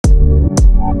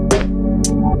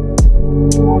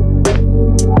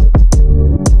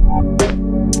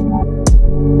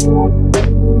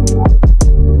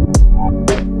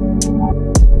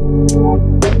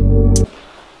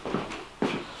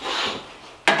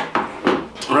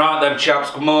Right then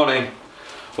chaps, good morning.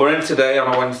 We're in today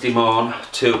on a Wednesday morn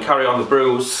to carry on the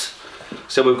brews.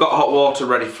 So we've got hot water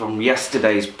ready from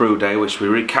yesterday's brew day, which we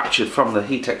recaptured from the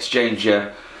heat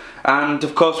exchanger. And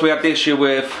of course we had the issue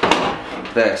with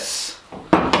this,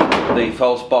 the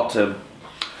false bottom.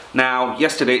 Now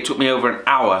yesterday it took me over an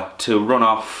hour to run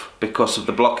off because of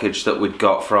the blockage that we'd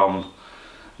got from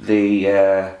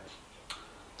the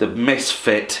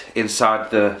misfit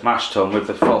inside the mash tun with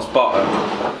the false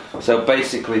bottom. So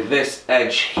basically this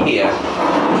edge here,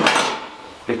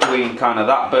 between kind of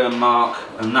that burn mark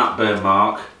and that burn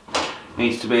mark,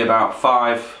 needs to be about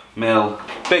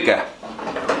 5mm bigger.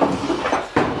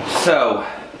 So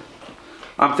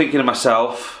I'm thinking to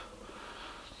myself,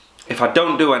 if I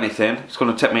don't do anything, it's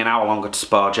going to take me an hour longer to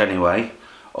sparge anyway,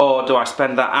 or do I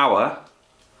spend that hour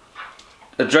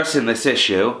addressing this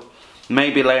issue,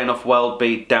 maybe lay enough weld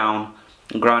bead down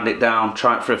and grind it down,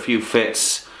 try it for a few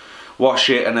fits,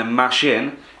 wash it and then mash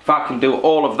in. If I can do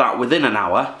all of that within an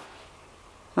hour,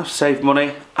 I've saved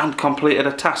money and completed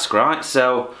a task, right?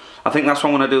 So I think that's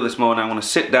what I'm going to do this morning. I'm going to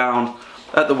sit down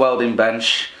at the welding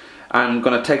bench and I'm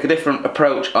going to take a different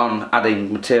approach on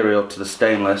adding material to the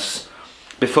stainless.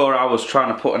 Before I was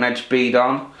trying to put an edge bead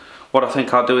on, what I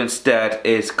think I'll do instead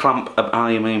is clamp an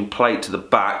aluminium plate to the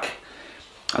back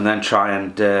and then try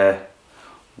and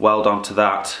weld onto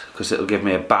that, because it'll give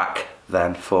me a back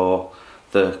then for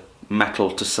the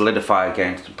metal to solidify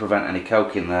against and prevent any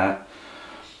coking there.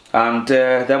 And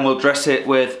then we'll dress it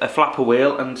with a flapper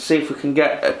wheel and see if we can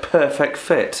get a perfect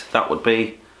fit. That would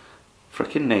be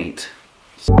freaking neat.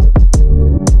 What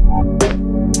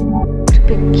a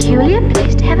peculiar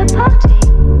place to have a party.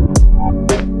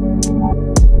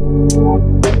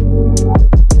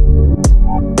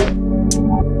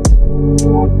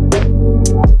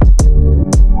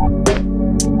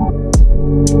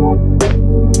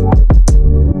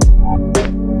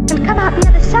 And come out the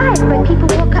other side where people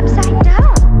walk upside down.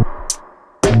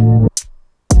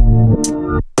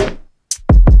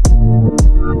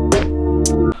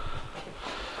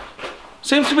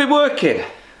 Seems to be working.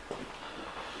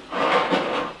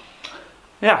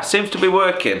 Yeah, seems to be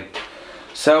working.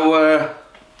 So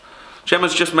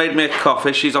Gemma's just made me a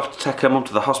coffee. She's off to take her mum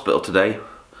to the hospital today.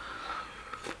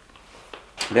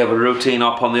 We have a routine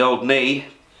op on the old knee,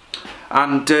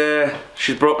 and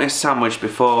she's brought me a sandwich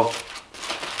before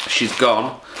she's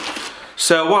gone.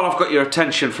 So while I've got your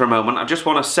attention for a moment, I just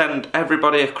want to send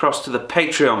everybody across to the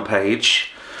Patreon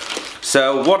page.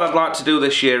 So what I'd like to do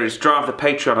this year is drive the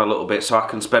Patreon a little bit so I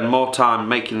can spend more time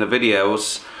making the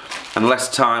videos and less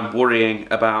time worrying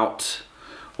about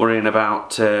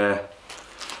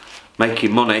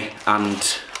making money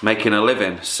and making a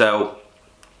living. So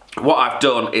what I've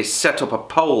done is set up a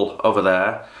poll over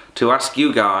there to ask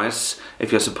you guys,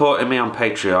 if you're supporting me on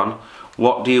Patreon,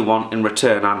 what do you want in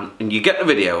return? And you get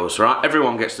the videos, right?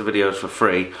 Everyone gets the videos for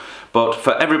free, but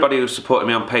for everybody who's supporting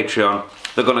me on Patreon,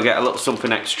 they're going to get a little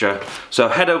something extra. So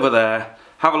head over there,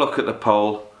 have a look at the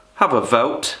poll, have a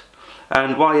vote,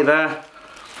 and while you're there,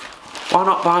 why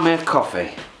not buy me a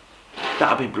coffee?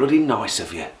 That'd be bloody nice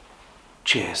of you.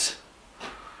 Cheers.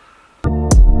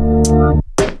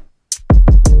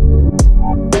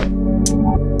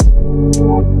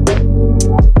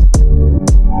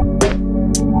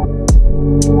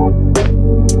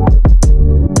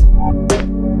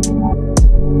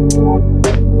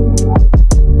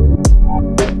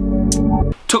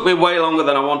 Took me way longer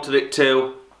than I wanted it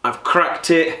to. I've cracked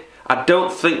it. I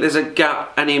don't think there's a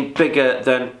gap any bigger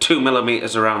than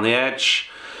 2mm around the edge.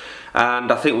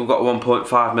 And I think we've got a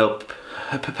 1.5mm.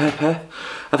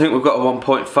 I think we've got a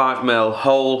 1.5mm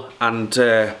hole and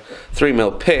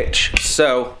 3mm pitch.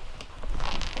 So,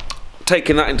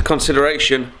 taking that into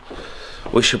consideration,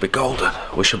 we should be golden.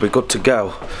 We should be good to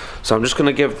go. So I'm just going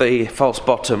to give the false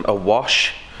bottom a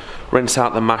wash. Rinse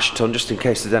out the mash tun just in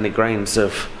case there's any grains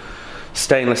of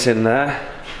stainless in there,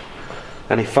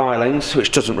 any filings,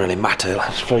 which doesn't really matter,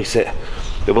 let's face it,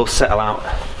 it will settle out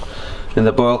in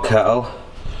the boil kettle,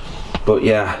 but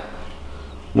yeah,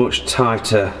 much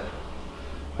tighter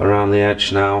around the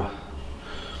edge now.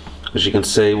 As you can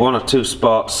see, one or two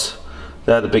spots,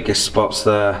 they're the biggest spots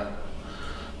there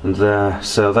and there,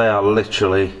 so they are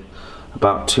literally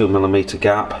about 2mm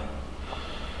gap.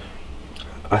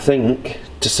 I think,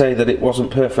 to say that it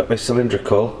wasn't perfectly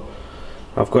cylindrical,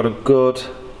 I've got a good,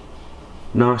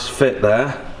 nice fit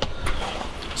there.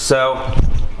 So,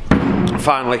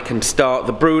 finally can start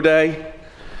the brew day.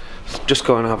 Just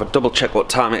go and have a double check what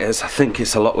time it is. I think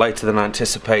it's a lot later than I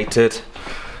anticipated.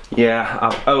 Yeah,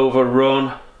 I've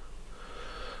overrun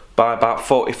by about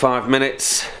 45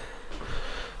 minutes.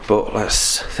 But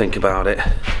let's think about it.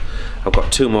 I've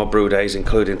got 2 more brew days,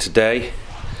 including today.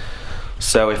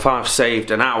 So if I've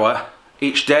saved an hour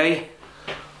each day,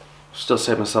 still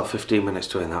save myself 15 minutes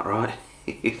doing that, right?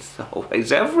 It's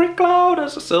always every cloud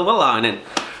has a silver lining.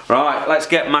 Right, let's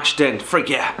get mashed in. Frig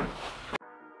yeah.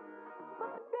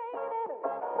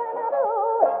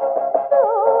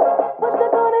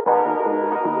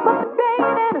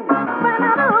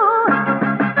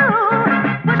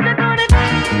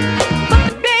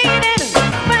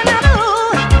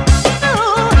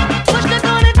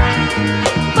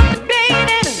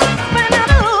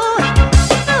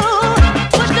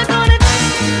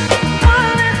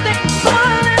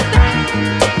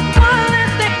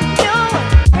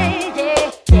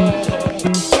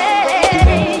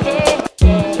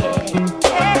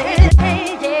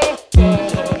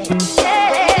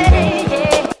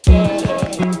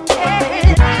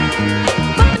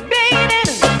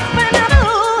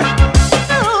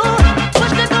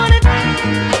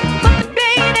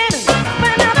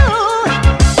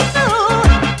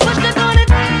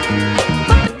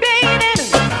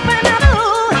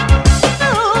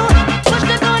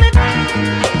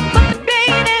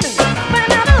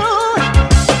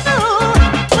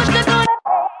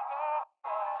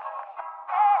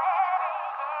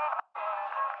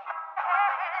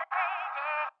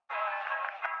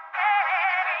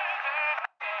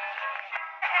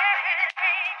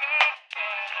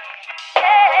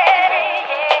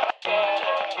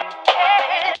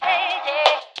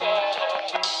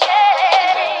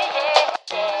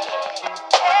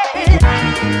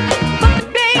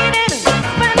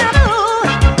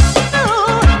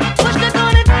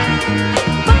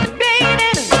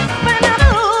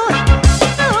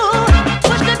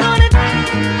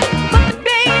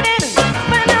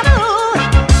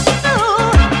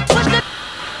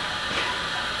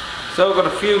 So we've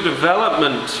got a few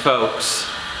developments, folks.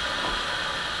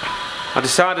 I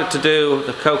decided to do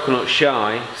the coconut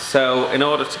shy, so in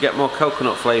order to get more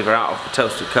coconut flavour out of the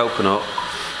toasted coconut,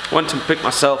 I went and picked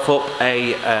myself up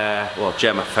a, well,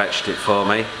 Gemma fetched it for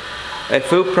me, a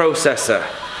food processor,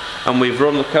 and we've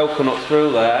run the coconut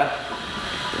through there.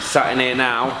 It's sat in here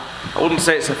now. I wouldn't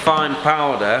say it's a fine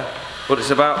powder, but it's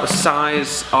about the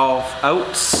size of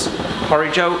oats,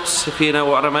 porridge oats, if you know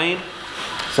what I mean.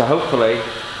 So hopefully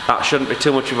that shouldn't be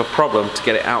too much of a problem to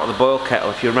get it out of the boil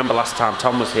kettle. If you remember last time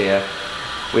Tom was here,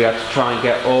 we had to try and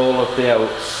get all of the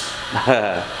oats,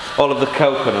 all of the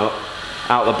coconut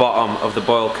out the bottom of the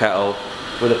boil kettle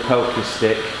with a pokey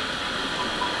stick.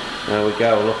 There we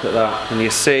go, look at that. Can you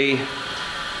see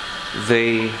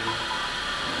the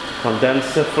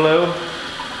condenser flue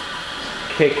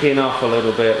kicking off a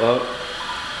little bit, look.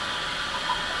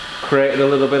 Created a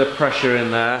little bit of pressure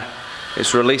in there.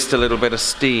 It's released a little bit of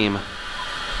steam.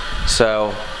 So,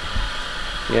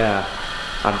 yeah,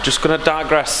 I'm just going to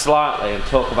digress slightly and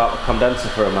talk about the condenser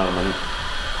for a moment,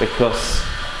 because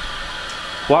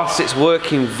whilst it's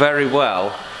working very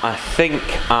well, I think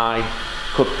I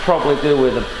could probably do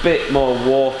with a bit more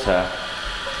water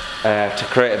to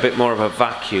create a bit more of a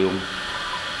vacuum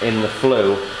in the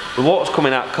flue. The water's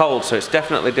coming out cold, so it's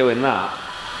definitely doing that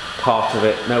part of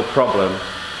it, no problem.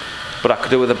 But I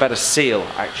could do with a better seal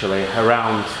actually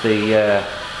around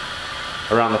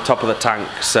the top of the tank,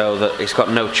 so that it's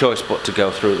got no choice but to go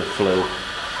through the flue.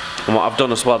 And what I've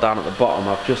done as well down at the bottom,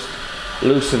 I've just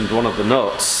loosened one of the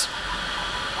nuts.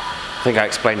 I think I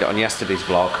explained it on yesterday's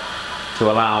vlog,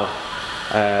 to allow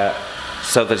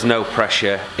so there's no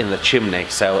pressure in the chimney,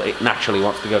 so it naturally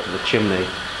wants to go to the chimney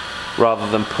rather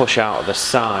than push out of the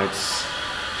sides.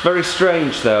 Very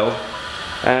strange though,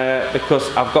 because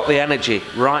I've got the energy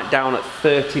right down at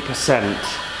 30%.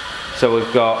 So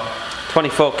we've got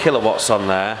 24 kilowatts on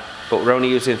there, but we're only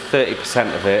using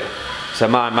 30% of it. So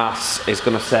my maths is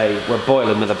going to say we're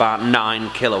boiling with about 9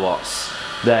 kilowatts,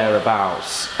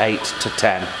 thereabouts, 8 to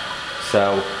 10.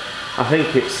 So I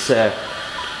think it's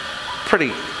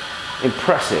pretty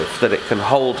impressive that it can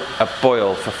hold a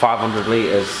boil for 500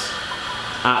 litres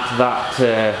at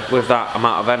that, with that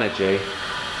amount of energy,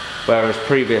 whereas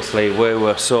previously we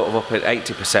were sort of up at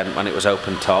 80% when it was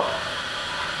open top.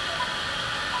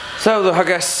 So I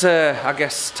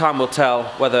guess time will tell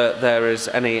whether there is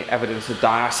any evidence of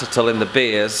diacetyl in the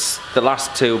beers. The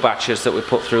last two batches that we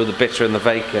put through, the bitter and the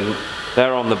vacant,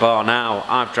 they're on the bar now.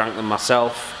 I've drank them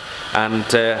myself, and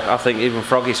I think even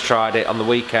Froggy's tried it on the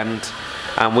weekend,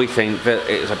 and we think that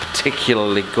it's a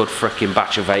particularly good frickin'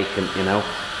 batch of vacant, you know.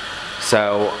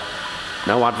 So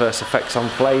no adverse effects on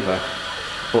flavour,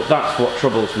 but that's what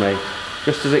troubles me.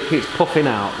 Just as it keeps puffing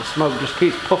out, the smoke just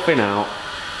keeps puffing out.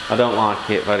 I don't like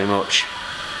it very much,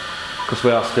 because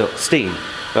we are still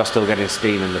getting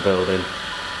steam in the building.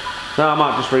 So I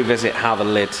might just revisit how the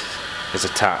lid is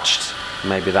attached.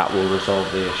 Maybe that will resolve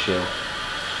the issue.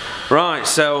 Right,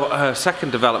 so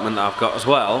second development that I've got as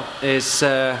well is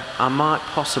I might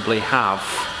possibly have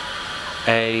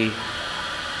a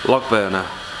log burner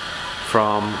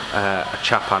from a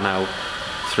chap I know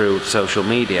through social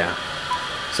media.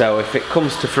 So if it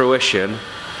comes to fruition,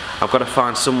 I've got to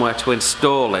find somewhere to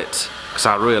install it, because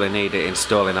I really need it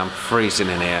installing. I'm freezing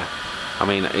in here. I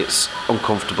mean, it's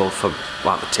uncomfortable for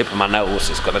like the tip of my nose.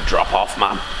 It's got to drop off,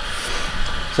 man.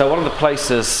 So one of the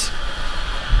places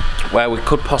where we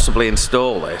could possibly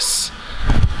install this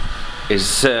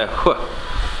is, that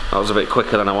was a bit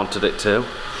quicker than I wanted it to,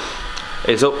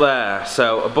 is up there.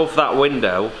 So above that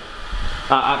window,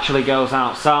 that actually goes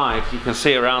outside. You can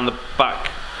see around the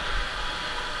back,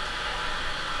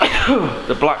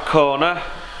 the black corner,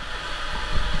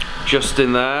 just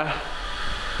in there,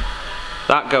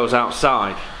 that goes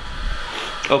outside,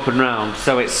 up and round.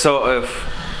 So it's sort of,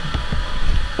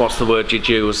 what's the word you'd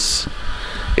use?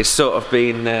 It's sort of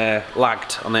been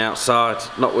lagged on the outside,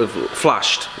 not with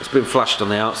flashed. It's been flashed on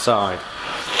the outside,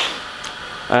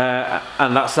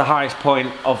 and that's the highest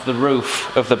point of the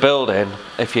roof of the building.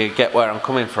 If you get where I'm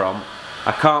coming from,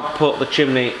 I can't put the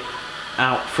chimney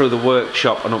out through the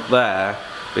workshop and up there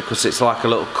because it's like a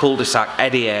little cul-de-sac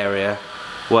eddy area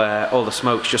where all the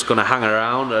smoke's just going to hang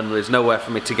around, and there's nowhere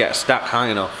for me to get a stack high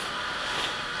enough.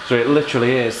 So it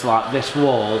literally is like this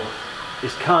wall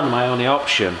is kind of my only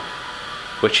option,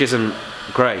 which isn't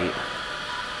great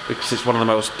because it's one of the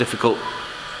most difficult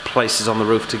places on the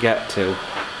roof to get to.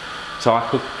 So I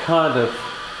could kind of,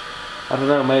 I don't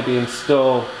know, maybe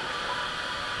install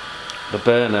the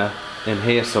burner in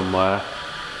here somewhere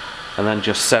and then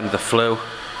just send the flue.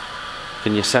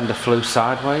 Can you send a flue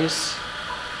sideways?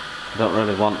 I don't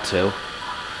really want to.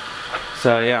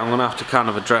 So yeah, I'm gonna have to kind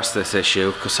of address this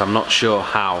issue because I'm not sure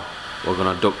how we're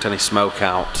gonna duct any smoke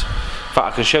out. In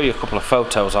fact, I can show you a couple of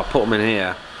photos. I'll put them in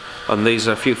here, and these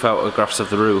are a few photographs of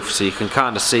the roof so you can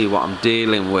kind of see what I'm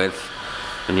dealing with.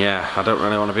 And yeah, I don't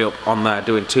really want to be up on there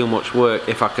doing too much work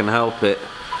if I can help it,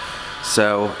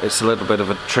 so it's a little bit of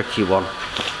a tricky one.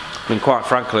 I mean, quite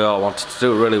frankly, all I wanted to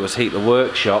do really was heat the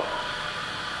workshop,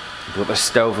 but this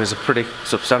stove is a pretty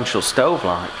substantial stove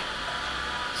like,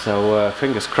 so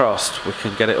fingers crossed we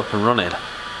can get it up and running.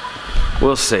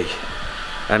 We'll see.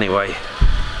 Anyway,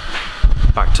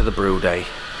 back to the brew day.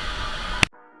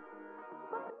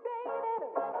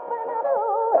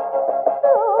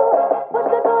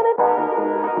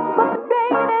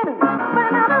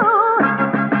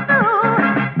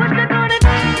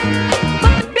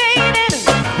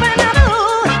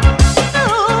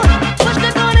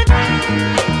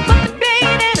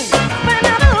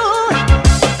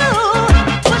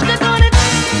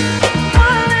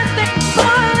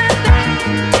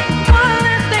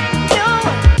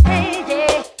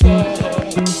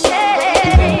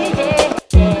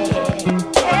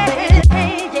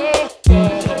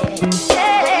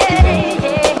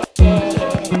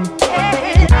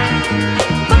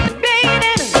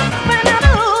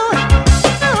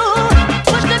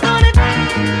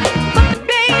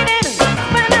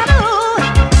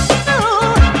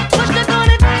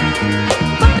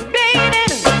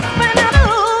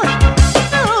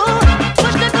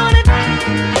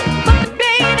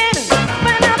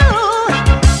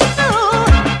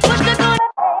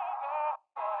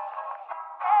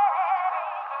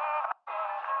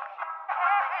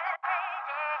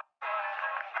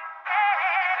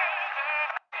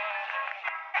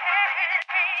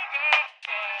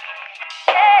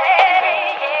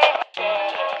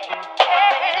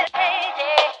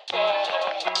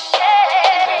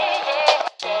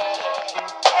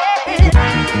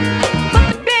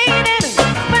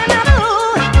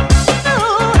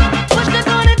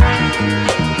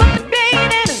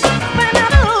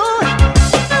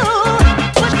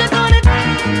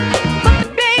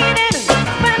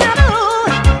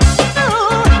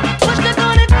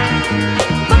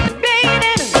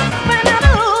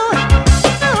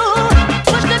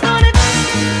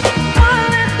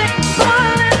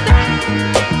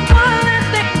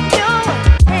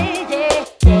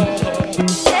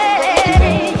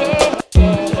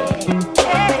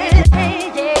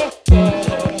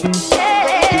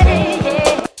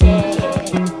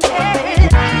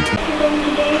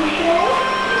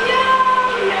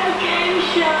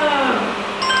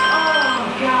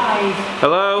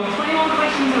 Hello? 21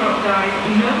 questions are up, guys.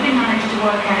 Nobody managed to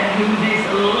work out who this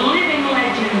living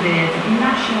legend is.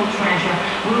 National treasure.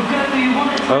 We'll go through one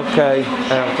at a time. Okay,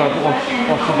 so I've got one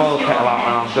boil kettle out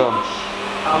and I'm done.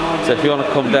 So if you want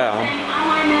to come down,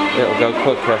 it'll go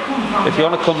quicker. If you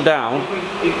want to come down,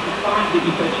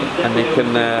 and you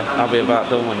can, I'll be about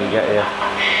done when you get here.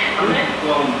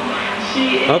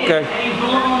 She is Okay. a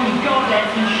blonde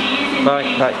goddess, and she is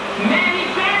indeed. Bye. Bye. Mary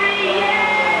Berry,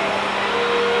 yeah!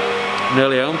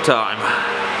 Nearly home time.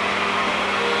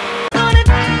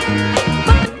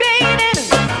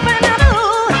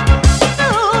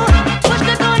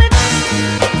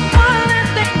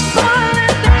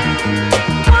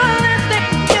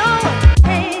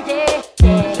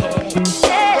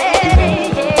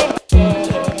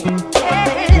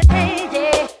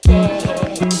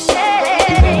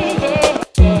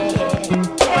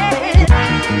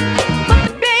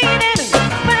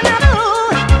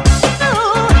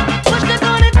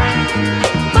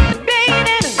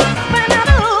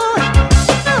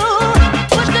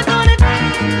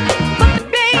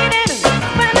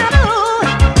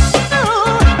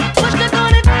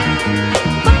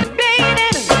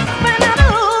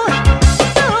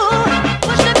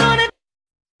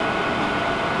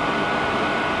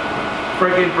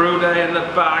 Friggin' brew day in the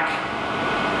bag.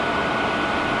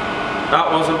 That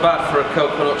wasn't bad for a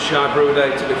coconut shy brew day,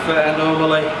 to be fair.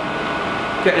 Normally,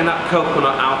 getting that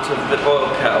coconut out of the oil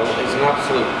kettle is an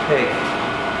absolute pig.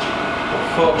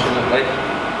 Unfortunately,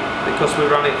 because we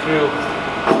ran it through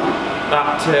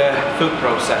that food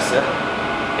processor,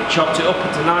 it chopped it up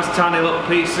into nice tiny little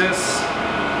pieces,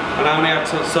 and I only had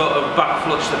to sort of back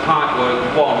flush the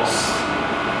pipework once,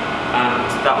 and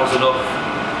that was enough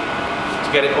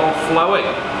get it all flowing.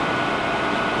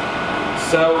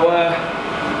 So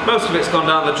most of it's gone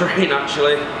down the drain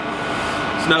actually.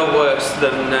 It's no worse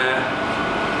than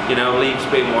you know, leaves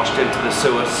being washed into the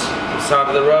sewers on the side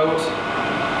of the road.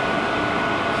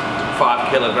 5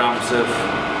 kilograms of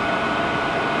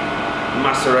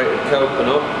macerated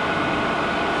coconut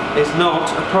is not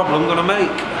a problem I'm going to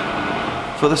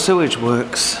make for the sewage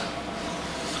works.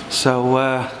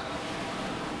 So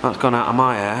that's gone out of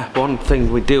my hair. One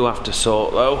thing we do have to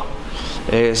sort though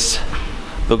is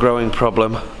the growing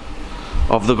problem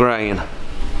of the grain.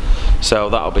 So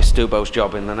that'll be Stubo's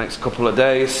job in the next couple of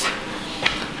days.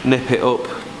 Nip it up.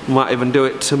 Might even do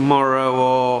it tomorrow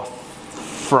or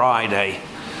Friday,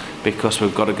 because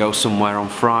we've got to go somewhere on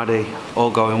Friday. All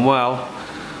going well.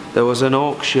 There was an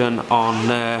auction on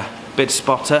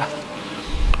BidSpotter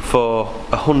for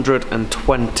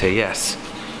 120, yes,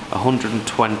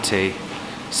 120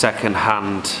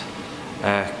 second-hand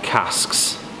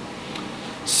casks.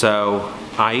 So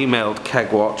I emailed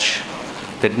Kegwatch,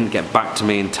 they didn't get back to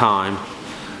me in time,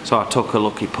 so I took a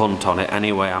lucky punt on it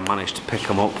anyway. I managed to pick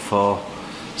them up for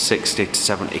 60 to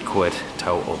 70 quid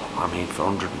total, I mean for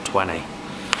 120.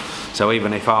 So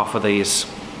even if half of these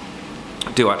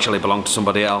do actually belong to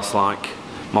somebody else, like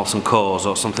Molson Coors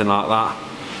or something like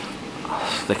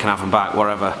that, they can have them back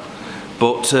wherever.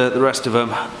 But the rest of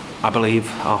them, I believe,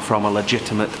 are from a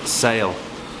legitimate sale.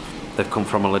 They've come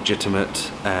from a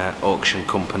legitimate auction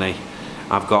company.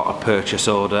 I've got a purchase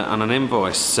order and an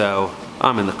invoice, so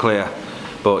I'm in the clear.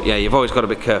 But yeah, you've always got to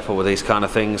be careful with these kind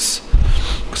of things,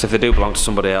 because if they do belong to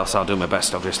somebody else, I'll do my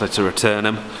best obviously to return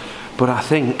them. But I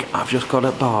think I've just got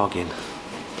a bargain,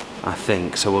 I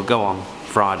think. So we'll go on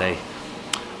Friday,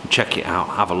 check it out,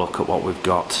 have a look at what we've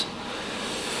got.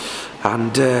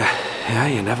 And yeah,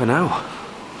 you never know.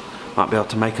 Might be able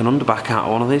to make an underback out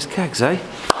of one of these kegs, eh?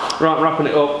 Right, wrapping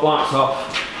it up, lights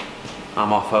off.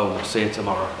 I'm off home, see you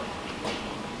tomorrow.